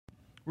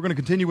We're going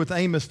to continue with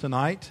Amos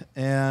tonight,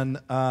 and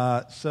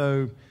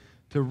so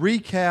to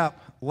recap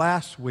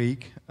last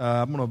week,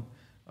 I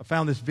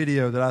found this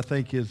video that I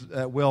think is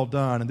well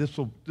done, and this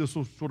will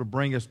sort of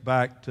bring us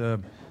back to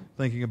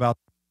thinking about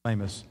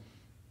Amos.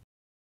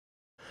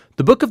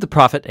 The book of the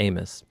prophet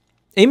Amos.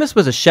 Amos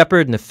was a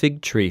shepherd and a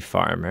fig tree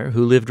farmer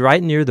who lived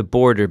right near the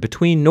border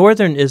between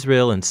northern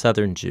Israel and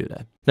southern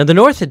Judah. Now, the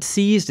north had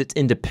seized its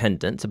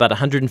independence about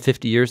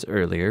 150 years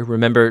earlier,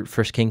 remember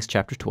 1 Kings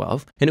chapter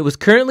 12, and it was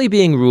currently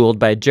being ruled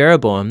by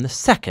Jeroboam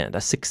II,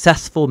 a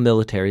successful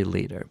military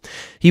leader.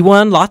 He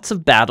won lots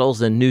of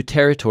battles and new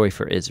territory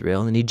for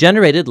Israel, and he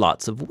generated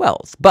lots of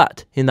wealth,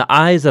 but in the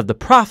eyes of the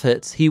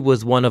prophets, he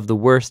was one of the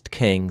worst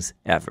kings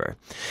ever.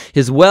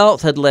 His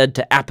wealth had led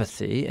to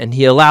apathy, and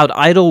he allowed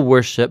idol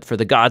worship for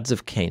the gods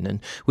of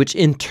Canaan, which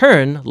in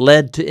turn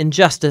led to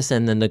injustice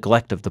and the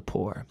neglect of the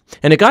poor.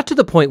 And it got to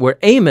the point where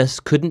Amos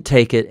couldn't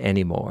take it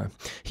anymore.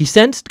 He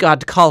sensed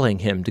God calling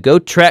him to go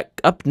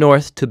trek up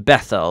north to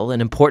Bethel,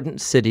 an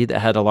important city that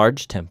had a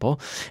large temple,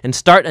 and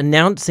start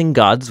announcing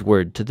God's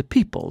word to the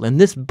people.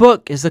 And this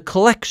book is a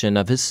collection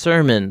of his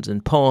sermons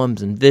and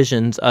poems and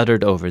visions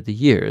uttered over the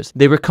years.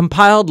 They were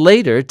compiled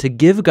later to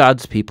give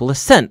God's people a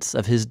sense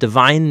of his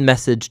divine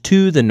message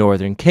to the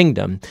northern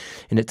kingdom,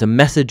 and it's a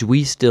message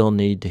we still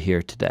need to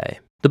hear today.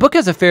 The book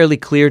has a fairly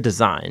clear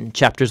design.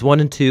 Chapters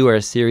 1 and 2 are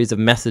a series of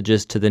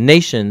messages to the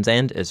nations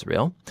and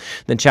Israel.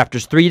 Then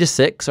chapters 3 to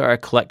 6 are a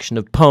collection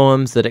of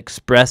poems that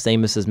express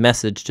Amos's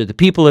message to the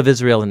people of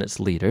Israel and its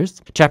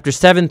leaders. Chapters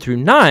 7 through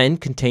 9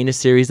 contain a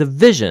series of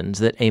visions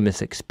that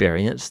Amos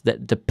experienced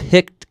that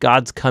depict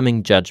God's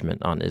coming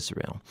judgment on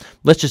Israel.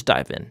 Let's just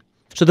dive in.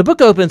 So the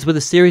book opens with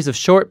a series of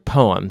short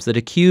poems that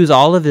accuse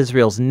all of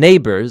Israel's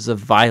neighbors of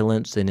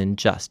violence and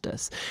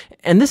injustice.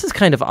 And this is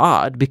kind of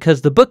odd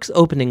because the book's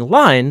opening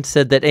line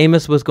said that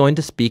Amos was going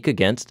to speak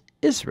against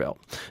Israel.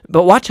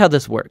 But watch how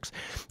this works.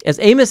 As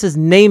Amos is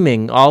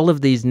naming all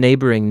of these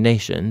neighboring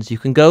nations, you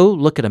can go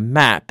look at a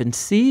map and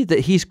see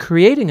that he's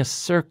creating a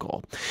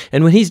circle.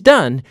 And when he's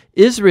done,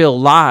 Israel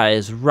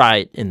lies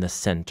right in the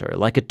center,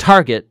 like a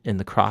target in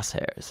the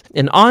crosshairs.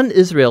 And on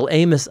Israel,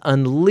 Amos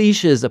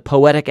unleashes a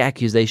poetic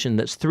accusation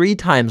that's 3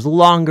 times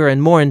longer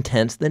and more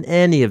intense than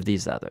any of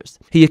these others.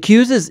 He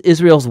accuses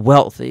Israel's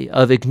wealthy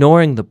of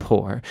ignoring the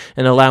poor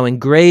and allowing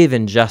grave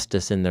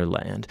injustice in their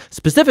land,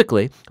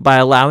 specifically by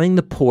allowing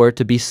the poor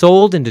to be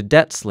sold into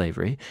debt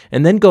slavery,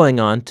 and then going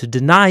on to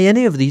deny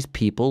any of these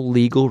people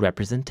legal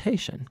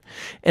representation.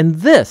 And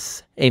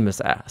this,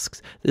 Amos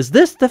asks, is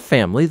this the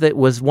family that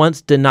was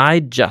once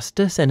denied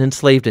justice and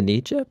enslaved in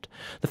Egypt?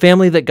 The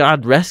family that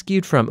God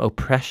rescued from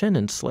oppression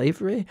and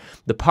slavery?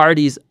 The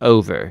party's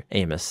over,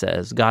 Amos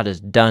says. God is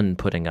done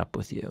putting up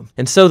with you.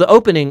 And so the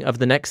opening of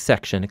the next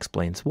section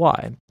explains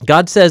why.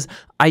 God says,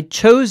 I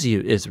chose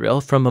you,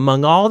 Israel, from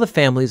among all the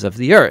families of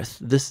the earth.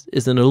 This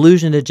is an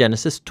allusion to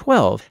Genesis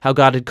 12, how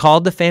God had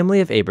called the family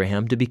of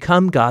Abraham to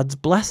become God's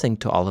blessing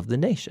to all of the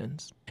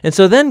nations. And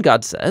so then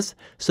God says,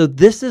 so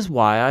this is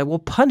why I will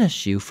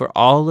punish you for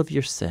all of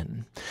your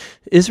sin.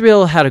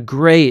 Israel had a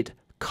great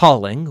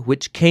calling,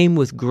 which came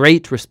with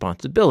great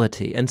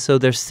responsibility, and so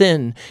their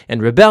sin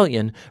and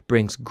rebellion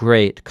brings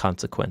great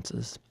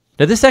consequences.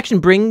 Now, this section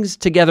brings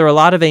together a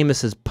lot of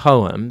Amos's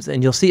poems,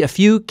 and you'll see a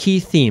few key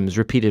themes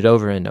repeated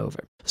over and over.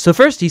 So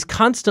first, he's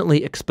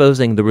constantly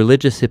exposing the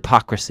religious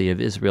hypocrisy of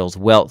Israel's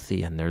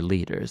wealthy and their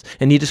leaders.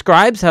 And he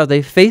describes how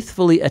they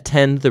faithfully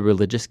attend the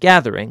religious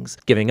gatherings,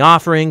 giving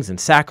offerings and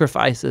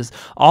sacrifices,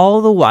 all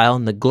the while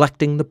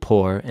neglecting the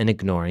poor and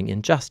ignoring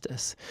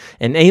injustice.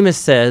 And Amos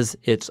says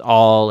it's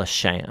all a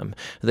sham,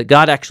 that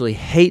God actually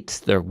hates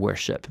their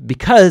worship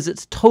because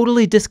it's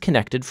totally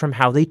disconnected from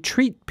how they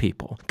treat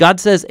people. God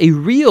says a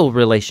real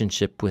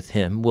relationship with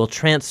him will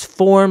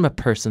transform a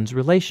person's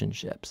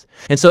relationships.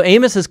 And so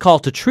Amos's call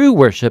to true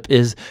worship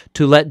is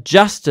to let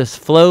justice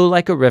flow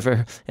like a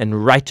river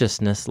and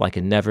righteousness like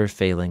a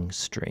never-failing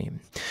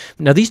stream.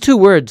 Now, these 2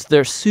 words,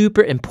 they're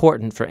super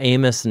important for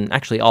Amos and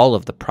actually all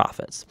of the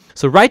prophets.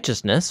 So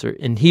righteousness, or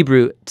in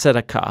Hebrew,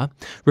 tzedakah,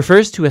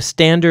 refers to a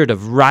standard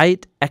of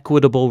right,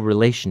 equitable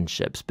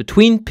relationships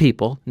between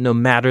people, no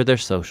matter their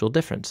social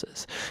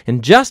differences.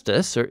 And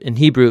justice, or in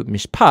Hebrew,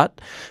 mishpat,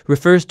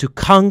 refers to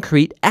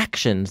concrete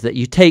actions that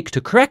you take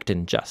to correct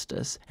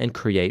injustice and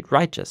create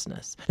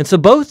righteousness. And so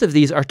both of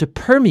these are to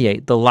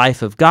permeate the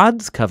life of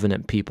God's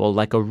covenant people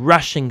like a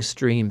rushing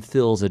stream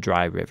fills a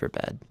dry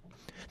riverbed.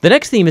 The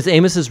next theme is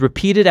Amos's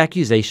repeated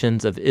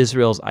accusations of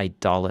Israel's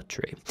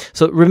idolatry.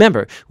 So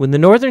remember, when the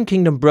northern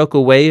kingdom broke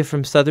away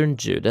from southern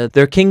Judah,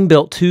 their king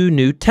built 2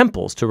 new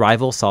temples to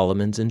rival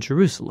Solomon's in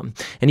Jerusalem,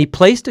 and he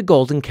placed a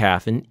golden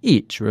calf in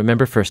each.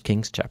 Remember 1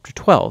 Kings chapter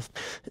 12.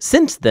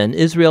 Since then,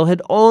 Israel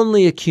had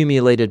only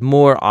accumulated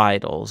more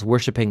idols,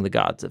 worshiping the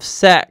gods of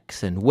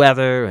sex and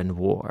weather and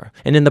war.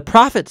 And in the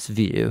prophet's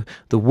view,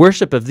 the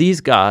worship of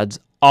these gods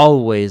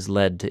always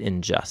led to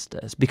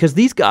injustice, because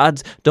these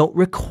gods don't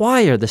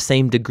require the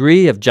same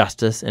degree of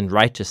justice and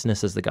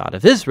righteousness as the God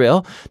of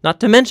Israel, not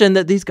to mention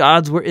that these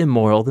gods were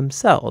immoral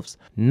themselves.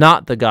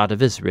 Not the God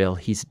of Israel,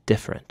 he's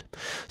different.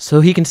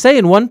 So he can say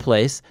in one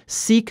place,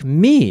 "Seek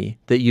me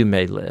that you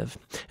may live."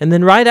 And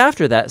then right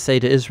after that say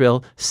to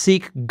Israel,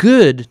 "Seek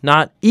good,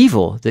 not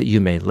evil, that you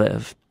may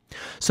live."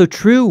 So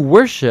true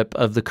worship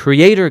of the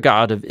Creator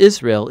God of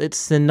Israel, it's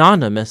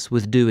synonymous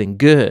with doing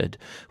good,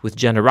 with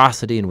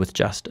generosity, and with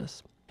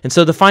justice. And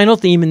so the final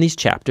theme in these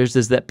chapters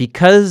is that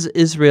because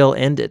Israel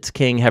and its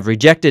king have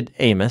rejected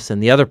Amos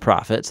and the other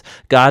prophets,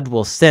 God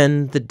will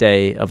send the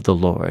day of the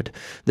Lord.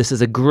 This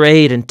is a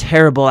great and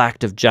terrible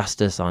act of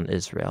justice on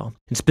Israel.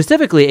 And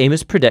specifically,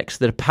 Amos predicts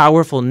that a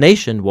powerful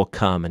nation will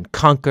come and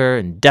conquer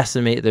and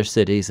decimate their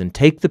cities and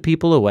take the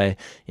people away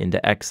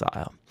into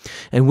exile.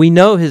 And we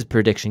know his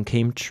prediction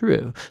came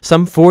true.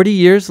 Some 40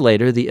 years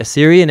later, the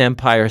Assyrian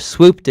Empire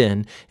swooped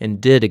in and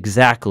did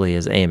exactly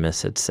as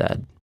Amos had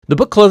said. The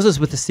book closes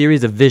with a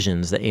series of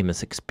visions that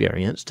Amos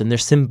experienced, and they're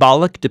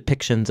symbolic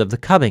depictions of the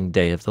coming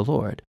day of the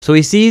Lord. So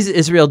he sees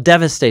Israel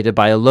devastated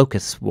by a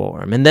locust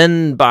swarm, and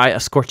then by a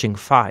scorching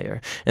fire,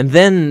 and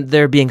then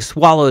they're being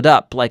swallowed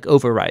up like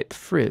overripe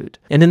fruit.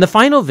 And in the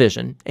final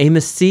vision,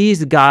 Amos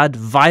sees God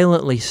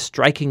violently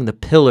striking the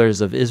pillars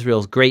of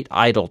Israel's great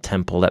idol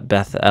temple at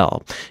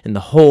Bethel, and the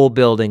whole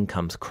building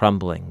comes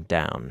crumbling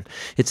down.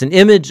 It's an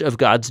image of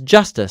God's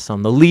justice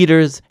on the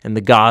leaders and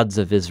the gods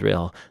of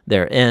Israel.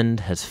 Their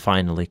end has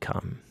finally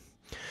come.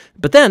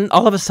 But then,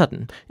 all of a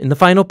sudden, in the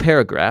final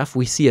paragraph,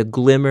 we see a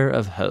glimmer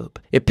of hope.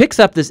 It picks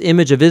up this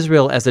image of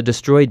Israel as a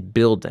destroyed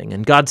building,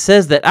 and God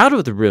says that out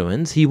of the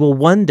ruins, he will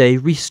one day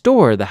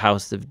restore the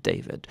house of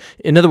David.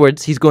 In other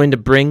words, he's going to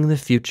bring the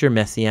future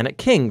Messianic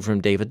king from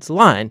David's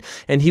line,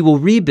 and he will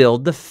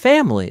rebuild the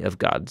family of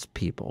God's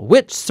people,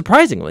 which,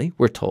 surprisingly,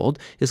 we're told,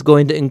 is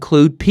going to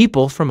include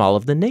people from all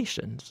of the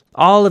nations.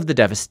 All of the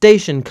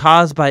devastation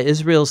caused by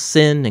Israel's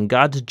sin and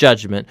God's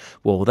judgment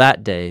will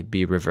that day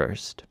be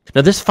reversed.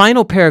 Now, this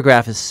final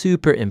paragraph is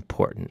super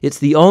important. It's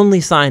the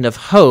only sign of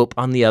hope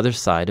on the other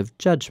side of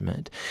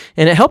judgment.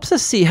 And it helps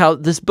us see how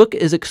this book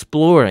is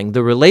exploring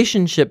the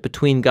relationship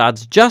between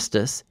God's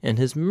justice and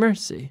his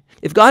mercy.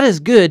 If God is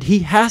good, he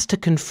has to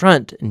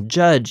confront and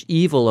judge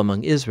evil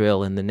among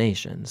Israel and the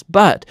nations.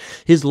 But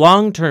his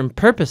long-term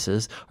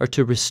purposes are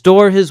to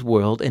restore his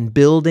world and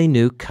build a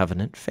new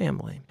covenant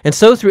family. And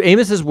so through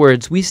Amos's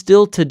words, we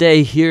still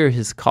today hear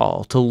his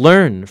call to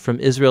learn from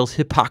Israel's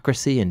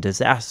hypocrisy and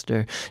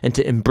disaster and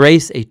to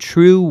embrace a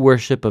true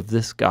worship of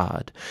this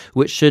God,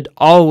 which should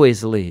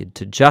always lead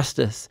to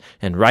justice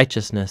and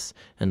righteousness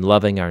and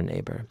loving our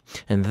neighbor.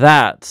 And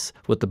that's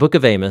what the book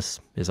of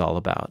Amos is all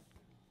about.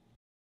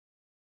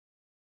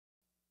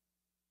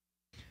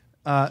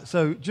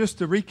 So just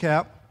to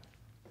recap,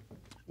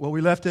 well,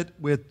 we left it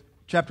with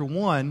chapter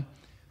 1.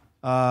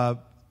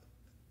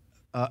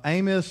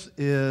 Amos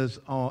is,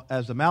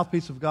 as the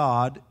mouthpiece of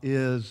God,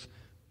 is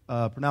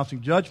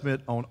pronouncing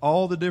judgment on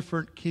all the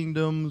different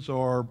kingdoms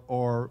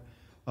or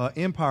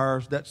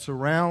empires that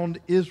surround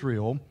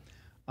Israel.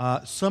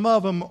 Some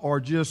of them are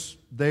just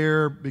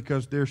there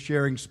because they're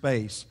sharing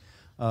space.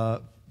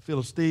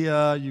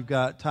 Philistia, you've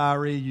got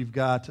Tyre, you've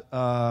got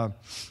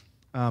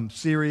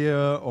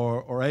Syria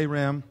or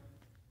Aram.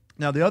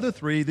 Now the other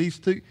three, these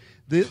two,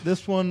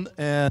 this one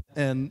and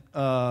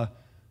Ammon,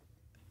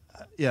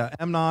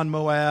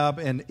 Moab,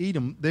 and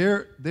Edom,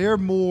 they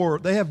have more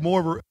of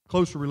a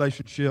closer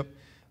relationship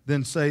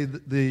than say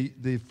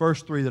the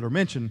first three that are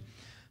mentioned.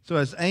 So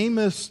as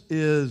Amos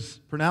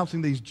is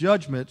pronouncing these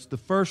judgments, the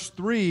first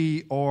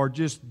three are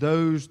just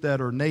those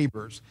that are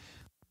neighbors.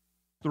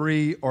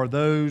 Three are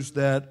those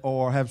that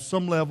have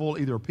some level,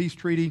 either a peace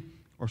treaty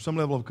or some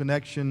level of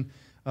connection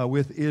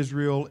with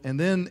Israel. And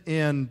then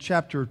in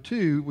chapter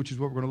 2, which is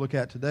what we're going to look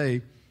at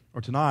today or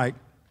tonight,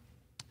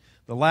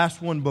 the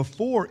last one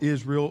before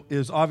Israel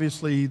is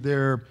obviously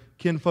their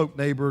kinfolk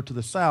neighbor to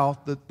the south,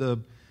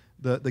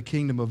 the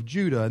kingdom of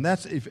Judah. And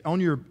that's if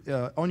on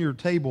your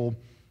table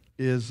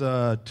is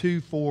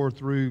 2:4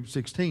 through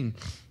 16.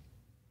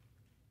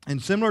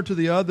 And similar to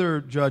the other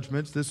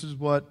judgments, this is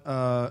what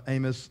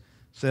Amos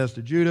says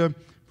to Judah: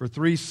 for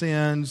 3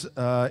 sins,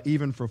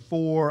 even for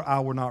 4, I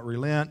will not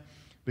relent,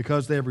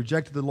 because they have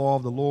rejected the law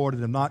of the Lord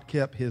and have not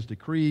kept his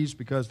decrees,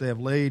 because they have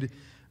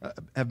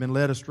been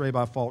led astray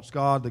by false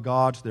god, the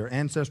gods their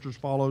ancestors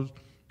followed.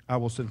 I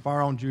will send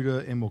fire on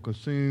Judah and will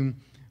consume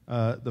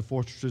the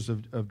fortresses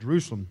of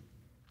Jerusalem.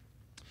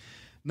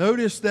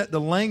 Notice that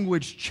the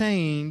language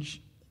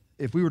change.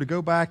 If we were to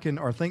go back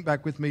or think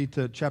back with me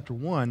to chapter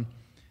 1,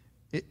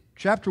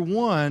 chapter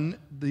 1,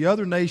 the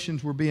other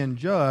nations were being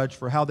judged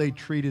for how they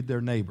treated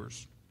their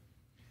neighbors.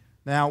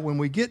 Now, when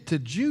we get to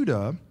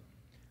Judah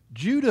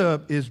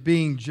is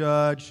being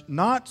judged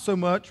not so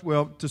much,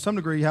 well, to some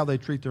degree, how they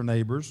treat their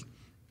neighbors,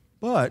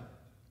 but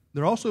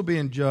they're also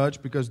being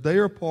judged because they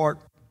are part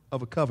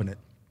of a covenant.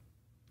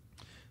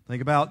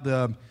 Think about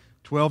the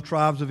 12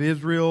 tribes of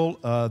Israel.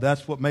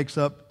 That's what makes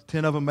up,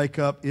 10 of them make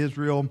up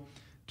Israel,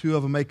 2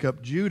 of them make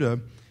up Judah.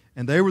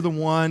 And they were the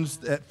ones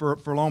that for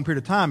a long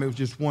period of time, it was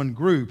just one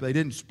group. They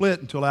didn't split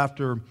until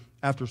after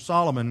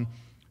Solomon,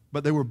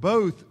 but they were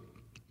both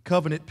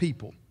covenant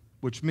people,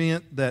 which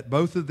meant that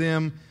both of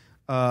them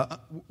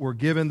were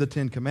given the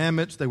Ten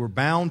Commandments. They were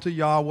bound to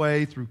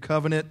Yahweh through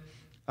covenant.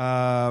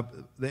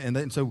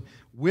 And so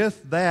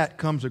with that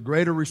comes a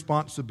greater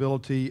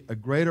responsibility, a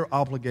greater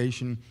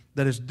obligation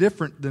that is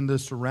different than the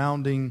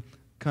surrounding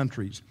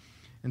countries.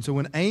 And so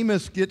when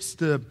Amos gets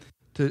to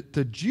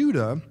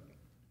Judah,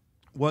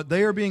 what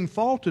they are being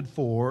faulted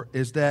for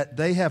is that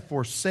they have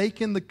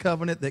forsaken the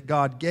covenant that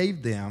God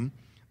gave them.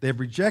 They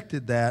have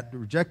rejected that,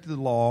 rejected the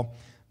law,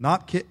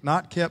 not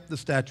kept the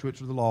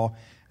statutes of the law,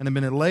 and have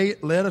been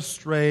led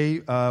astray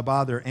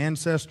by their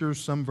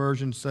ancestors. Some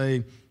versions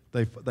say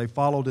they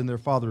followed in their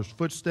father's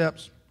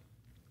footsteps.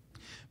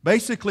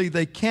 Basically,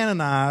 they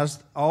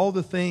canonized all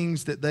the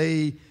things that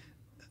they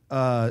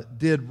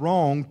did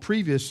wrong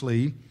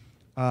previously,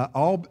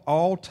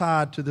 all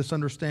tied to this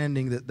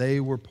understanding that they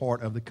were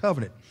part of the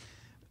covenant.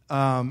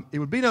 It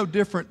would be no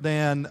different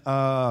than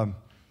I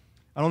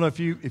don't know if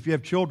you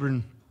have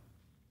children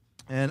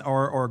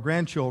or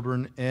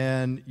grandchildren,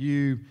 and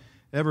you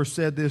ever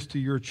said this to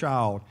your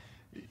child,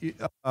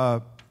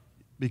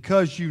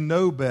 because you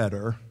know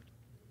better.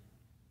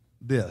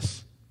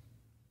 This.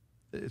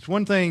 It's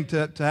one thing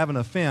to have an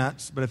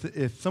offense, but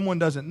if someone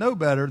doesn't know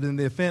better, then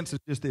the offense is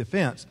just the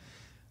offense.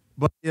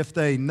 But if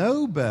they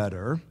know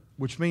better,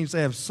 which means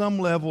they have some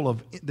level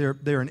of,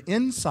 they're an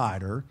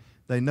insider,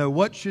 they know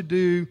what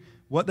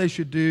they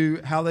should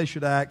do, how they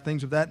should act,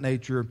 things of that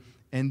nature,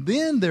 and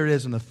then there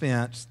is an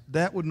offense,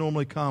 that would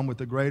normally come with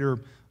a greater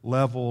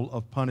level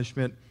of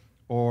punishment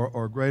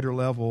or greater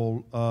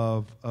level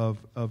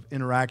of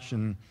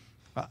interaction.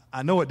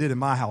 I know it did in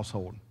my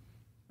household.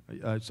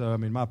 So, I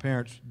mean, my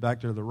parents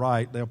back there to the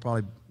right,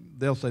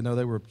 they'll say, no,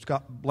 they were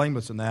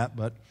blameless in that.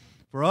 But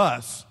for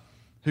us,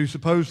 who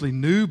supposedly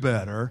knew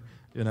better,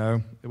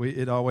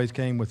 it always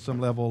came with some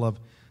level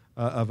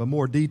of a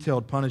more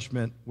detailed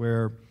punishment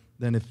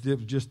than if it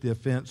was just the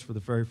offense for the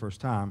very first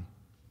time.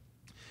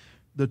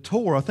 The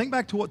Torah, think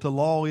back to what the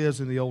law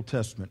is in the Old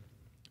Testament.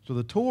 So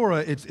the Torah,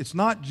 it's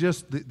not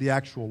just the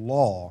actual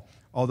law,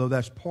 although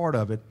that's part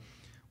of it.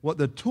 What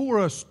the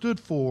Torah stood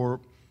for,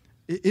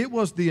 it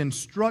was the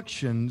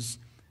instructions,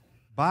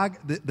 by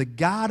the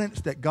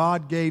guidance that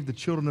God gave the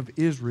children of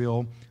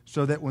Israel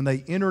so that when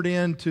they entered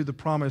into the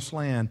promised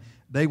land,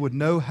 they would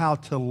know how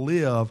to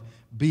live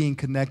being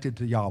connected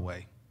to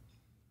Yahweh.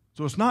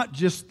 So it's not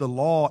just the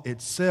law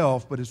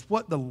itself, but it's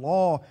what the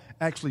law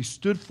actually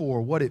stood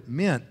for, what it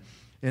meant.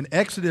 In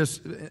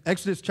Exodus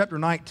chapter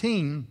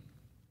 19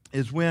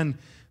 is when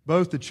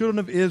both the children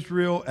of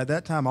Israel, at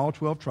that time all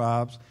 12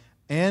 tribes,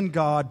 and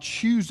God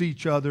choose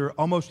each other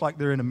almost like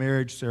they're in a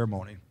marriage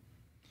ceremony.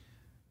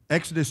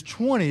 Exodus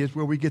 20 is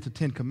where we get the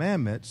Ten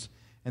Commandments,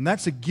 and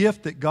that's a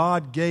gift that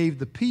God gave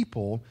the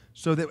people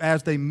so that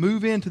as they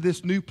move into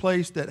this new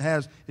place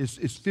that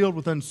is filled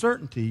with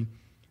uncertainty,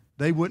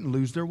 they wouldn't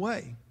lose their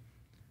way.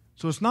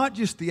 So it's not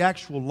just the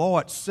actual law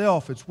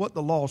itself, it's what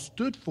the law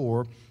stood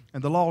for,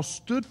 and the law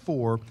stood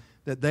for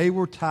that they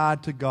were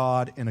tied to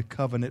God in a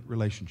covenant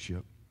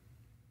relationship.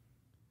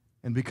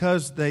 And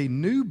because they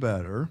knew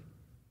better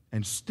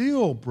and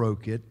still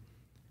broke it,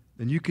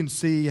 then you can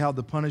see how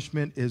the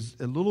punishment is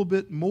a little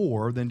bit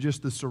more than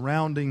just the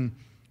surrounding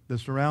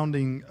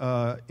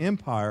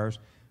empires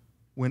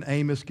when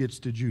Amos gets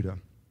to Judah.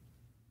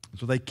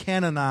 So they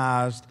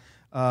canonized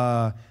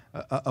a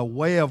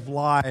way of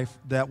life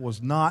that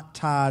was not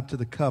tied to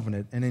the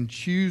covenant, and in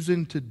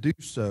choosing to do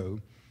so,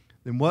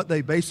 then what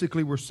they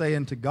basically were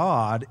saying to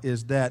God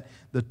is that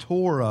the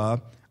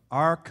Torah,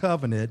 our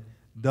covenant,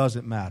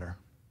 doesn't matter.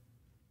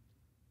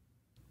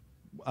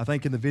 I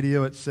think in the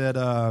video it said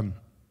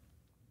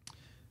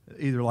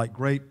either like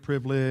great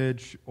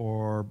privilege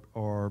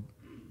or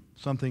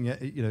something,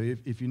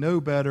 if you know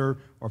better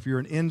or if you're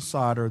an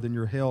insider, then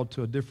you're held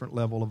to a different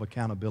level of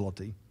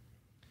accountability.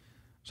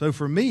 So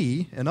for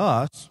me and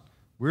us,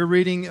 we're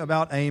reading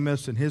about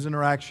Amos and his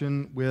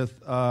interaction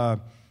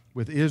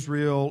with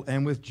Israel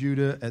and with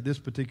Judah at this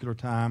particular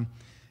time.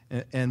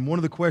 And one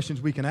of the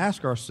questions we can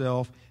ask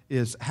ourselves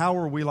is, how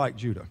are we like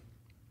Judah?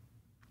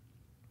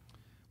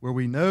 Where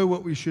we know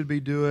what we should be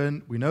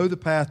doing, we know the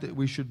path that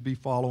we should be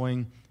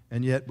following,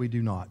 and yet we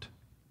do not.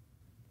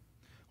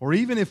 Or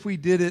even if we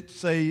did it,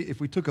 say, if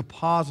we took a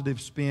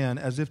positive spin,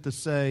 as if to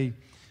say,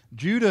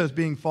 Judah is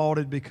being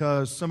faulted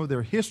because some of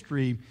their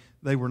history,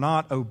 they were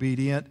not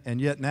obedient, and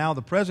yet now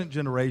the present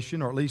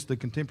generation, or at least the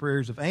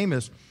contemporaries of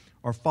Amos,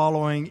 are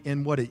following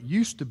in what it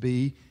used to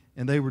be,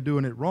 and they were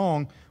doing it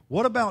wrong.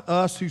 What about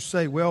us who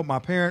say, well, my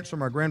parents or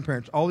my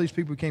grandparents, all these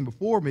people who came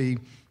before me,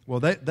 well,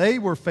 they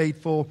were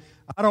faithful.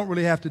 I don't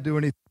really have to do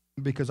anything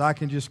because I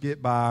can just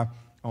get by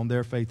on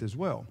their faith as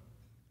well.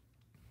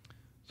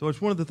 So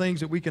it's one of the things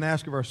that we can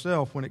ask of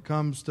ourselves when it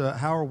comes to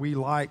how are we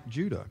like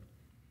Judah?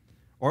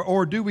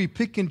 Or do we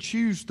pick and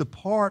choose the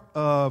part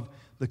of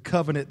the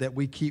covenant that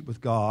we keep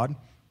with God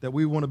that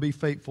we want to be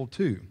faithful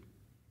to,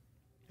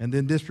 and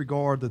then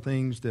disregard the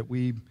things that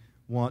we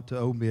want to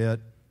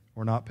omit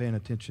or not paying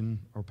attention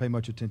or pay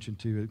much attention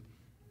to it.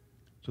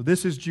 So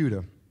this is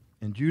Judah.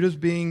 And Judah's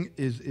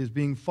is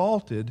being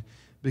faulted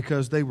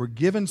because they were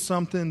given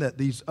something that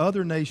these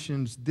other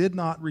nations did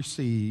not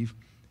receive,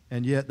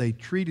 and yet they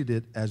treated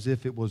it as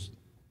if it was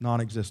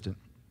non-existent.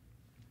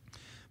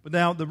 But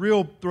now the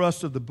real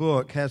thrust of the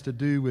book has to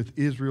do with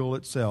Israel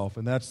itself,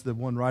 and that's the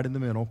one right in the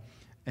middle.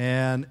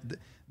 And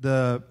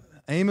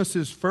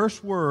Amos's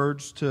first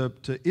words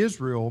to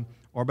Israel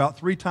are about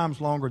 3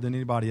 times longer than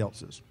anybody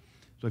else's.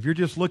 So if you're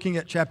just looking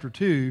at chapter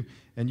 2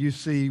 and you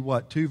see,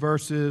 2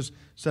 verses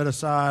set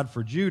aside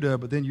for Judah,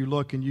 but then you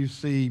look and you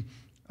see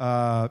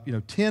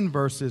 10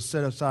 verses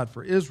set aside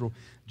for Israel,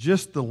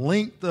 just the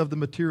length of the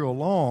material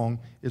alone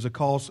is a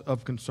cause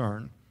of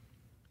concern.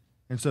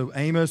 And so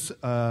Amos,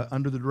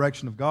 under the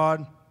direction of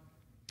God,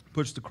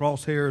 puts the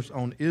crosshairs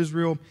on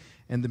Israel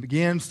and then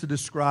begins to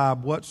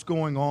describe what's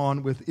going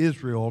on with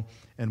Israel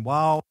and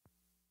why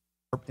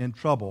they're in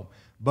trouble.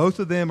 Both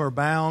of them are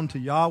bound to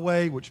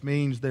Yahweh, which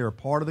means they are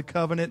part of the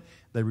covenant.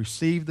 They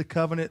receive the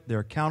covenant. They're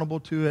accountable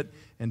to it.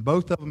 And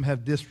both of them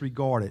have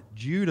disregarded.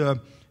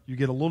 Judah, you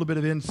get a little bit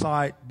of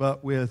insight,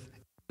 but with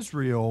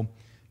Israel,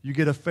 you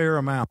get a fair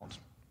amount.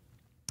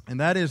 And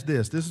that is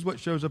this. This is what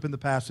shows up in the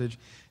passage.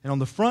 And on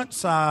the front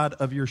side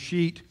of your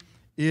sheet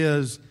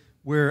is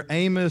where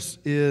Amos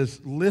is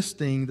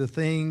listing the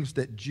things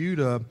that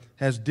Judah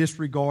has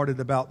disregarded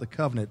about the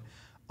covenant.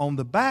 On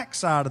the back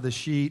side of the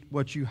sheet,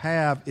 what you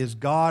have is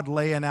God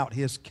laying out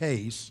his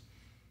case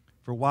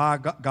for why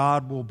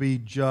God will be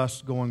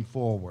just going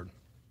forward.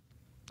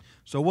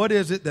 So what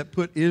is it that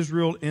put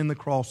Israel in the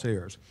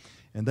crosshairs?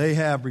 And they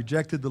have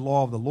rejected the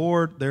law of the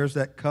Lord. There's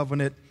that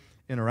covenant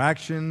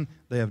interaction.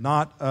 They have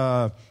not.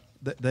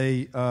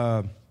 They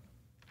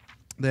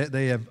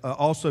have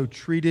also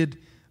treated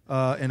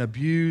and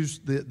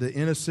abused the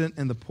innocent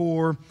and the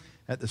poor.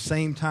 At the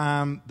same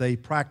time, they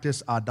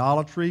practice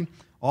idolatry.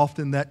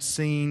 Often that's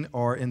seen,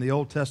 or in the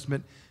Old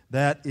Testament,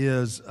 that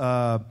is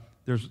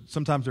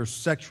sometimes there's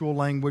sexual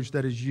language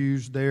that is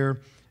used there.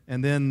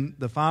 And then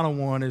the final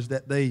one is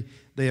that they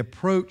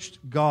approached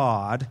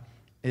God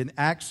in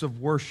acts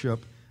of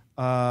worship,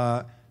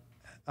 where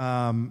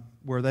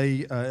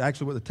they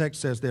actually what the text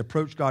says, they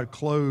approached God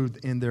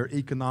clothed in their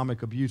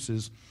economic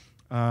abuses,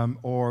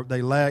 or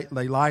they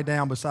lie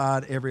down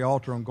beside every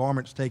altar on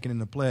garments taken in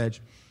the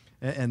pledge.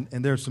 And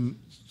there's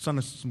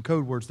some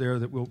code words there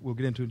that we'll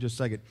get into in just a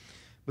second.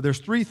 But there's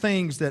 3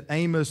 things that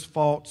Amos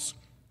faults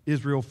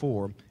Israel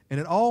for. And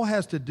it all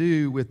has to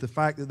do with the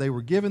fact that they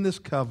were given this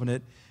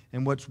covenant,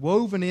 and what's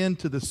woven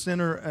into the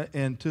center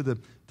and to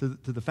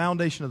the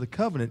foundation of the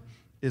covenant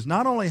is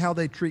not only how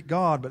they treat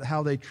God, but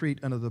how they treat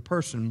another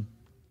person.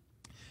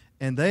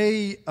 And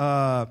the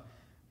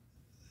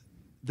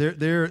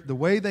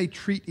way they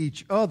treat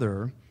each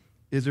other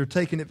is they're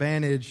taking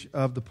advantage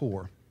of the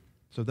poor.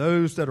 So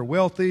those that are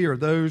wealthy or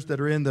those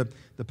that are in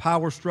the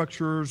power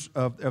structures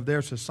of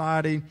their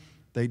society,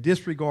 they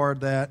disregard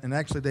that, and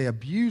actually they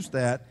abuse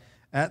that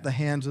at the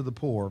hands of the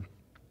poor.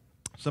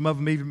 Some of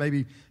them even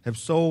maybe have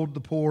sold the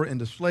poor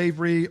into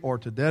slavery or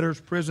to debtor's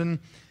prison.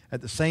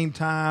 At the same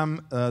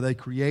time, they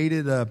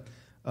created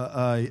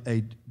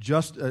a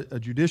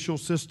judicial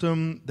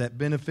system that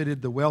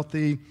benefited the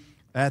wealthy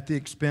at the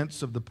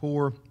expense of the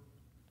poor,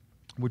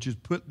 which has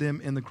put them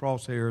in the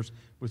crosshairs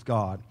with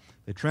God.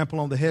 They trample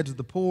on the heads of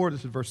the poor.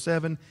 This is verse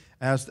 7.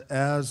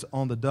 As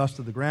on the dust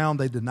of the ground,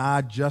 they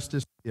deny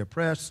justice to the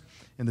oppressed.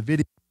 In the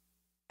video,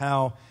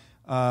 how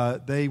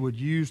they would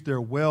use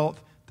their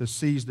wealth to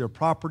seize their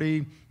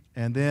property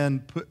and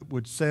then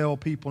would sell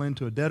people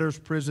into a debtor's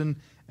prison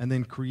and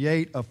then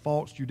create a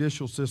false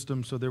judicial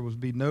system so there would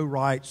be no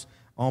rights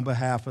on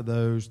behalf of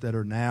those that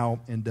are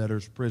now in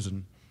debtor's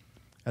prison.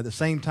 At the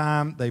same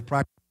time, they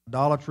practice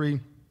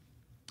idolatry.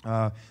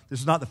 This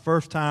is not the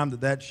first time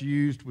that that's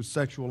used with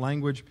sexual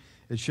language.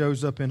 It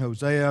shows up in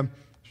Hosea,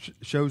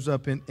 shows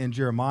up in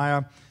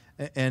Jeremiah,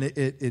 and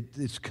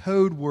it's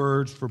code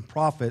words from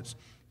prophets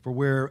for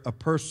where a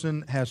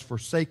person has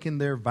forsaken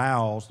their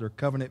vows, their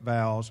covenant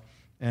vows,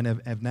 and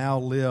have now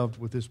lived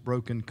with this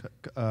broken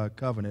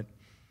covenant.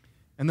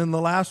 And then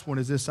the last one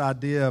is this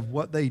idea of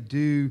what they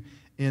do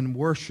in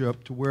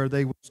worship, to where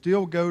they would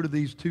still go to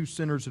these 2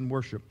 centers in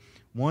worship,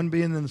 one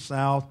being in the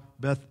south,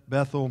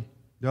 Bethel,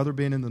 the other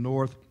being in the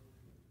north,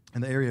 in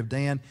the area of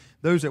Dan.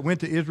 Those that went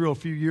to Israel a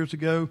few years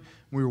ago,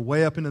 we were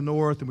way up in the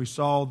north, and we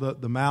saw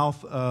the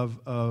mouth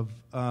for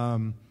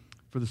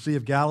the Sea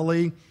of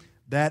Galilee.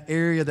 That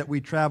area that we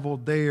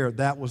traveled there,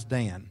 that was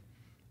Dan.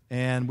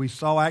 And we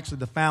saw actually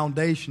the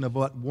foundation of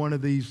what one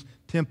of these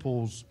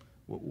temples,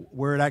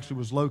 where it actually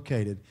was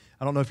located.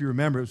 I don't know if you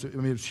remember. It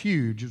was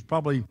huge. It was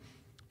probably,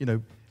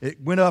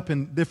 it went up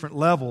in different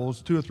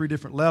levels, 2 or 3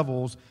 different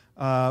levels.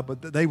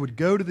 But they would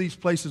go to these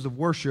places of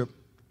worship,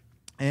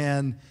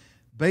 and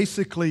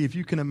basically, if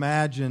you can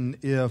imagine,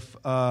 if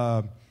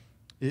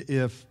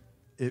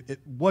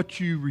what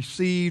you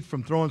received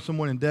from throwing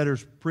someone in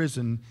debtor's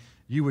prison,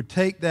 you would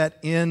take that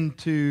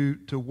into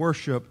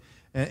worship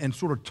and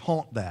sort of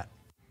taunt that.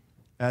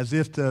 as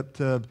if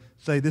to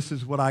say, this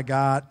is what I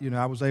got.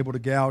 I was able to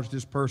gouge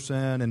this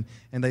person.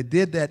 And they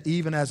did that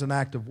even as an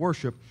act of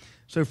worship.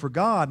 So for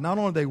God, not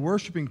only are they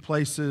worshiping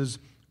places,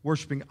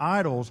 worshiping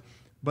idols,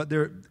 but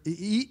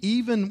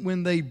even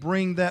when they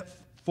bring that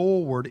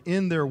forward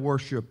in their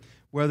worship,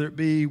 whether it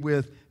be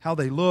with how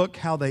they look,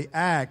 how they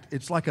act,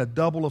 it's like a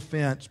double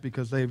offense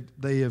because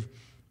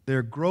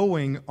they're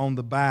growing on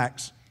the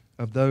backs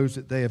of those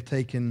that they have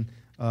taken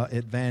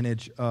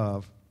advantage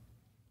of.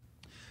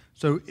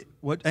 So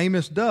what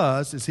Amos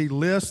does is he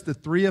lists the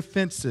 3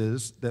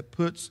 offenses that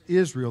puts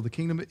Israel, the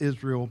kingdom of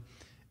Israel,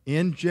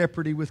 in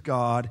jeopardy with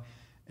God.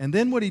 And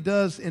then what he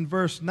does in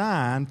verse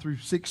 9 through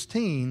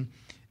 16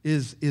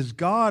 is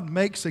God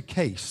makes a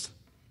case.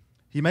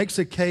 He makes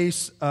a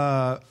case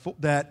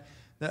that,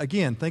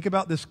 again, think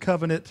about this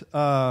covenant.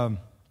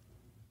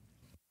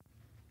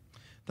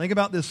 Think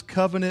about this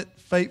covenant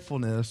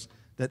faithfulness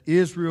that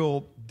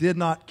Israel did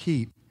not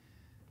keep.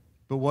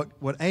 But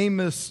what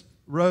Amos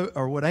wrote,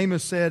 or what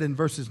Amos said in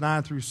verses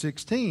 9 through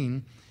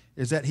 16,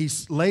 is that he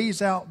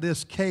lays out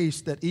this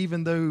case that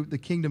even though the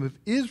kingdom of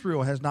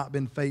Israel has not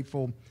been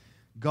faithful,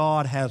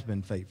 God has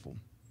been faithful.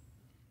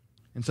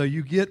 And so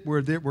you get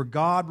where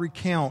God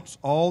recounts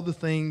all the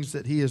things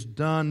that he has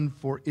done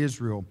for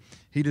Israel.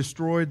 He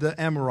destroyed the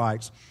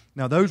Amorites.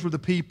 Now, those were the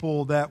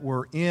people that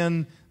were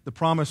in the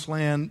promised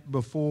land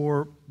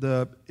before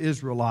the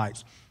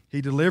Israelites.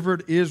 He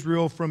delivered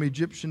Israel from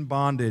Egyptian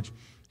bondage.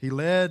 He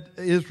led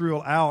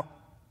Israel out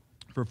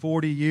for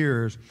 40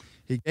 years.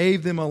 He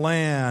gave them a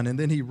land, and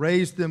then he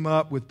raised them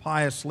up with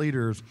pious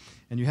leaders.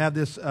 And you have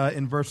this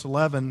in verse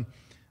 11.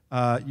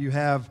 You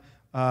have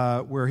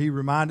where he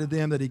reminded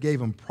them that he gave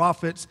them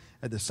prophets.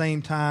 At the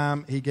same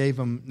time, he gave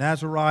them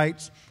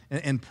Nazarites.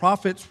 And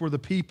prophets were the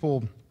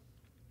people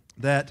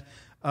that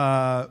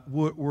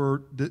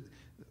were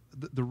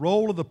the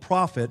role of the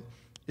prophet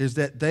is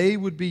that they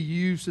would be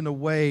used in a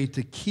way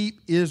to keep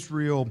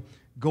Israel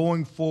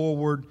going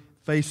forward,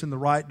 facing the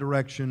right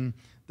direction.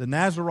 The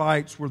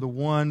Nazarites were the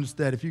ones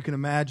that, if you can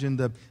imagine,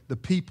 the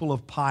people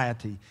of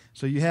piety.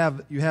 So you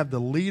have the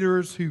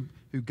leaders who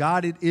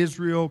guided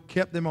Israel,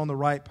 kept them on the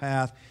right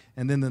path,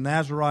 and then the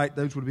Nazarite,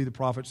 those would be the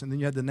prophets. And then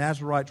you had the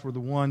Nazarites were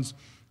the ones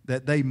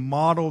that they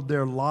modeled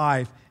their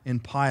life in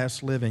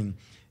pious living.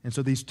 And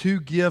so these 2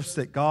 gifts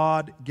that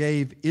God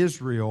gave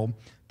Israel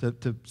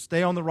to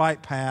stay on the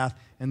right path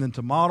and then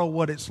to model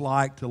what it's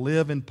like to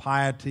live in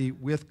piety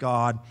with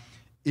God,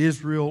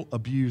 Israel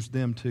abused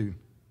them too.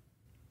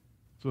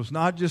 So it's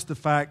not just the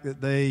fact that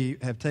they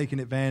have taken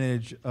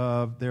advantage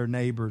of their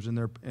neighbors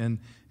and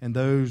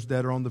those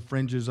that are on the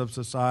fringes of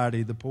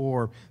society, the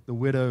poor, the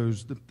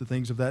widows, the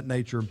things of that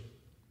nature.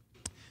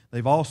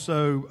 They've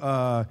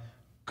also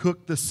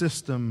cooked the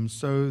system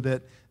so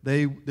that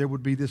there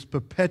would be this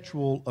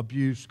perpetual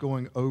abuse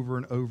going over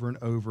and over and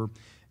over.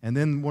 And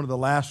then one of the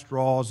last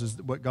straws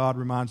is what God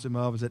reminds them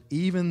of, is that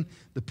even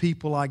the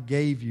people I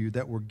gave you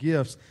that were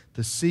gifts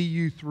to see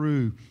you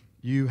through,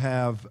 you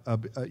have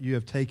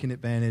taken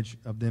advantage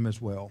of them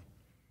as well.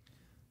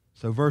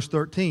 So verse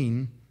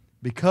 13,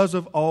 because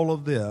of all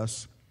of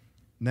this,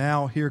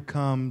 now here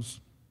comes,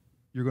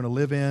 you're going to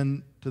live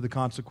into the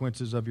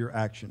consequences of your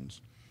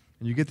actions.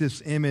 And you get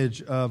this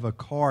image of a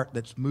cart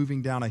that's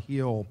moving down a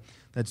hill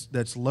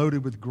that's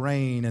loaded with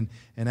grain, and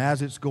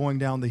as it's going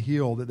down the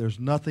hill, that there's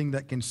nothing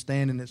that can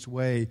stand in its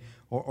way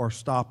or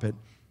stop it.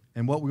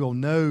 And what we'll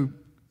know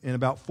in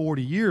about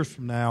 40 years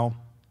from now,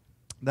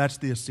 that's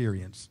the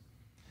Assyrians.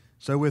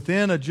 So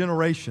within a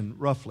generation,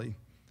 roughly,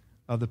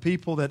 of the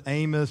people that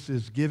Amos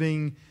is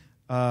giving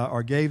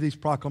or gave these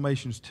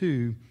proclamations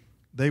to,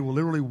 they will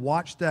literally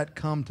watch that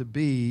come to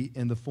be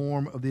in the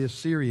form of the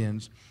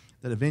Assyrians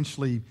that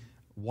eventually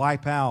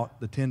wipe out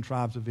the 10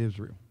 tribes of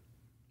Israel.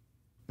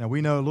 Now,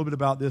 we know a little bit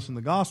about this in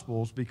the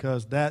Gospels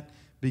because that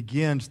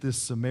begins this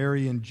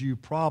Samaritan Jew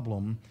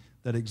problem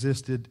that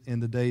existed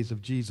in the days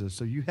of Jesus.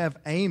 So you have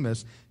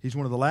Amos, he's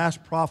one of the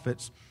last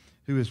prophets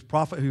who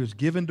is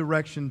given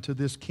direction to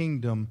this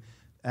kingdom,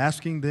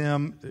 asking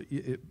them,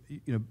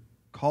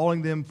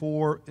 calling them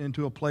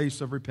into a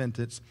place of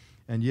repentance,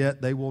 and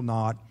yet they will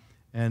not.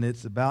 And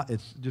it's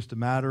just a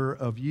matter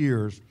of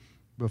years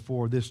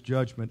before this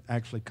judgment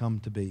actually come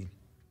to be.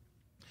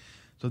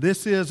 So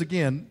this is,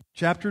 again,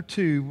 chapter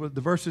 2,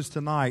 the verses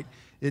tonight.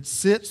 It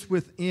sits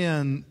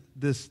within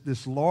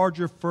this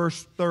larger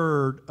first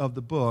third of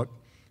the book,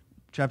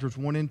 chapters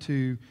 1 and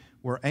 2,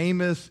 where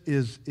Amos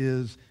is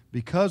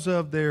because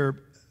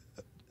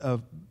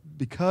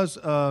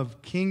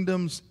of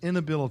kingdom's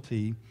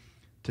inability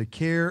to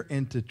care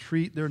and to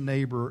treat their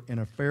neighbor in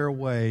a fair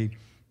way,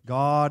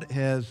 God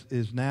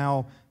is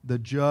now the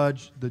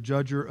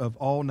judger of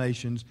all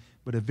nations,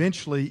 but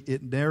eventually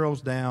it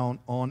narrows down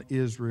on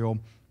Israel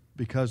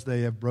because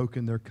they have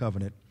broken their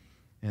covenant.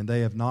 And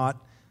they have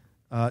not,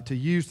 to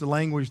use the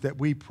language that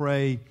we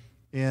pray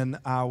in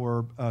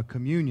our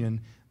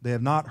communion, they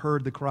have not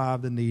heard the cry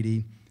of the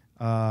needy,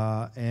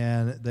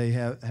 and they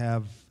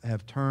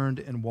have turned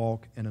and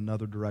walked in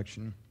another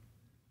direction.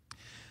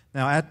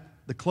 Now,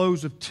 the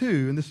close of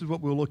 2, and this is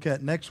what we'll look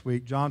at next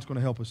week. John's going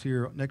to help us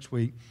here next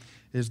week,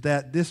 is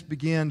that this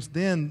begins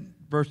then,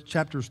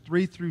 chapters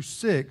 3 through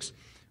 6,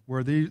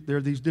 where there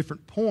are these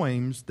different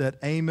poems that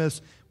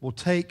Amos will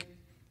take.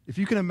 If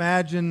you can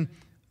imagine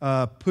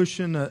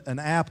pushing an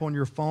app on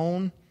your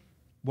phone,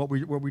 what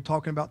we're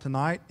talking about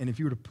tonight, and if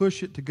you were to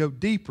push it to go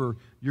deeper,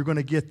 you're going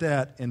to get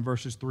that in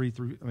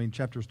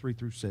chapters 3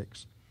 through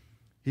 6.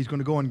 He's going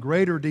to go in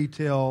greater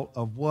detail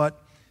of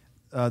what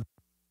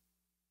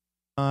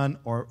done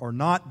or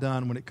not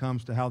done when it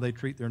comes to how they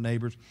treat their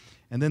neighbors.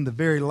 And then the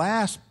very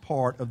last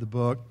part of the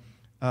book,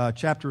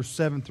 chapters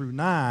 7 through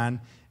 9,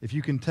 if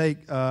you can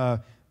take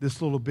this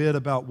little bit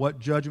about what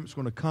judgment's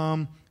going to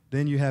come,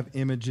 then you have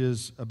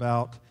images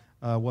about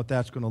what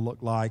that's going to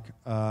look like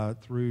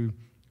through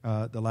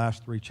the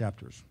last 3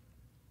 chapters.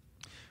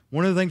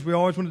 One of the things we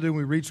always want to do when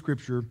we read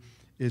Scripture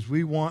is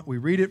we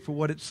read it for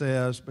what it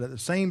says, but at the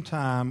same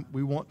time,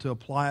 we want to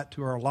apply it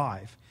to our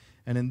life.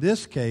 And in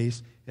this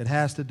case, it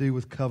has to do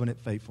with covenant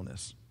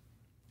faithfulness.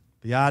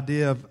 The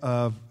idea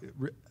of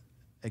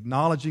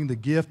acknowledging the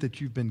gift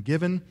that you've been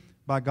given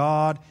by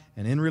God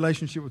and in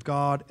relationship with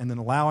God, and then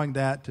allowing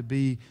that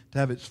to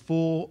have its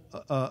full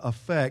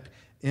effect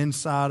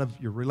inside of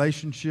your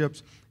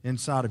relationships,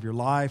 inside of your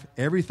life.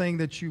 Everything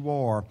that you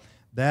are,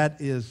 that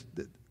is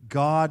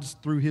God's,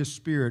 through His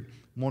Spirit,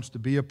 wants to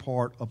be a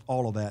part of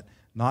all of that.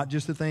 Not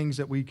just the things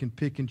that we can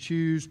pick and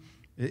choose.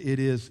 It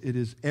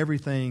is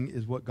everything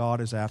is what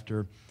God is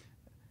after.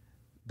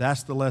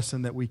 That's the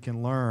lesson that we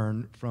can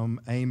learn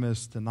from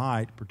Amos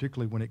tonight,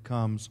 particularly when it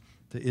comes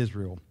to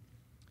Israel.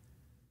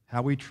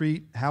 How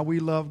we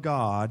love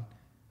God,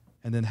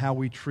 and then how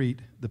we treat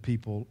the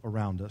people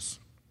around us.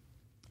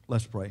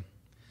 Let's pray.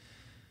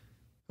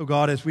 Oh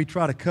God, as we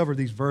try to cover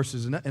these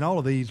verses, and all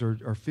of these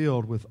are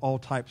filled with all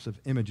types of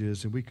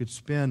images, and we could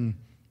spend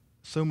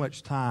so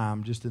much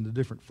time just in the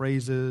different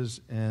phrases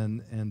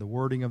and the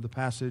wording of the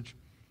passage,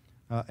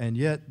 and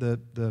yet the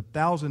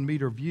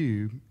 1,000-meter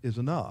view is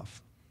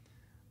enough.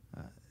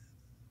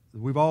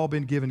 We've all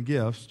been given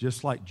gifts,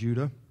 just like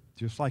Judah,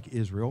 just like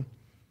Israel,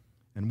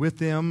 and with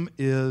them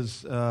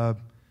is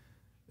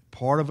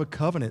part of a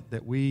covenant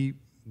that we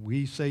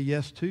say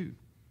yes to.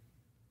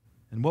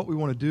 And what we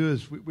want to do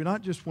is we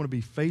not just want to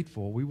be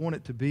faithful, we want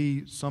it to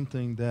be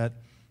something that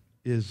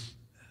is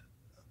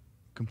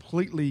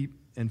completely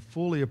and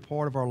fully a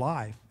part of our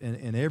life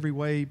in every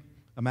way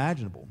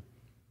imaginable.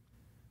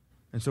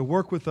 And so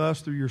work with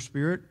us through your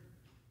Spirit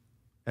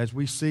as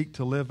we seek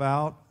to live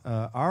out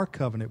our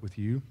covenant with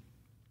you,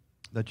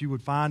 that you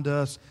would find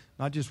us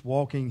not just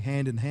walking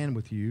hand in hand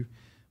with you,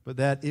 but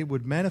that it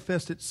would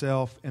manifest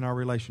itself in our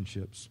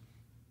relationships,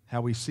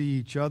 how we see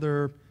each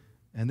other,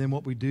 and then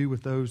what we do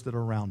with those that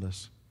are around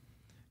us.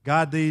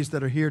 God, these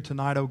that are here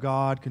tonight, oh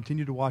God,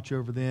 continue to watch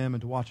over them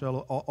and to watch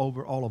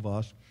over all of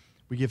us.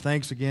 We give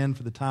thanks again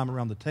for the time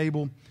around the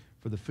table,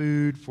 for the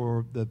food,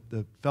 for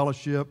the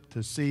fellowship,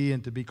 to see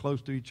and to be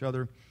close to each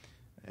other.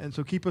 And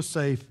so keep us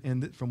safe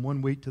from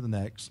one week to the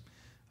next.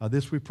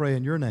 This we pray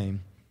in your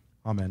name.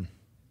 Amen.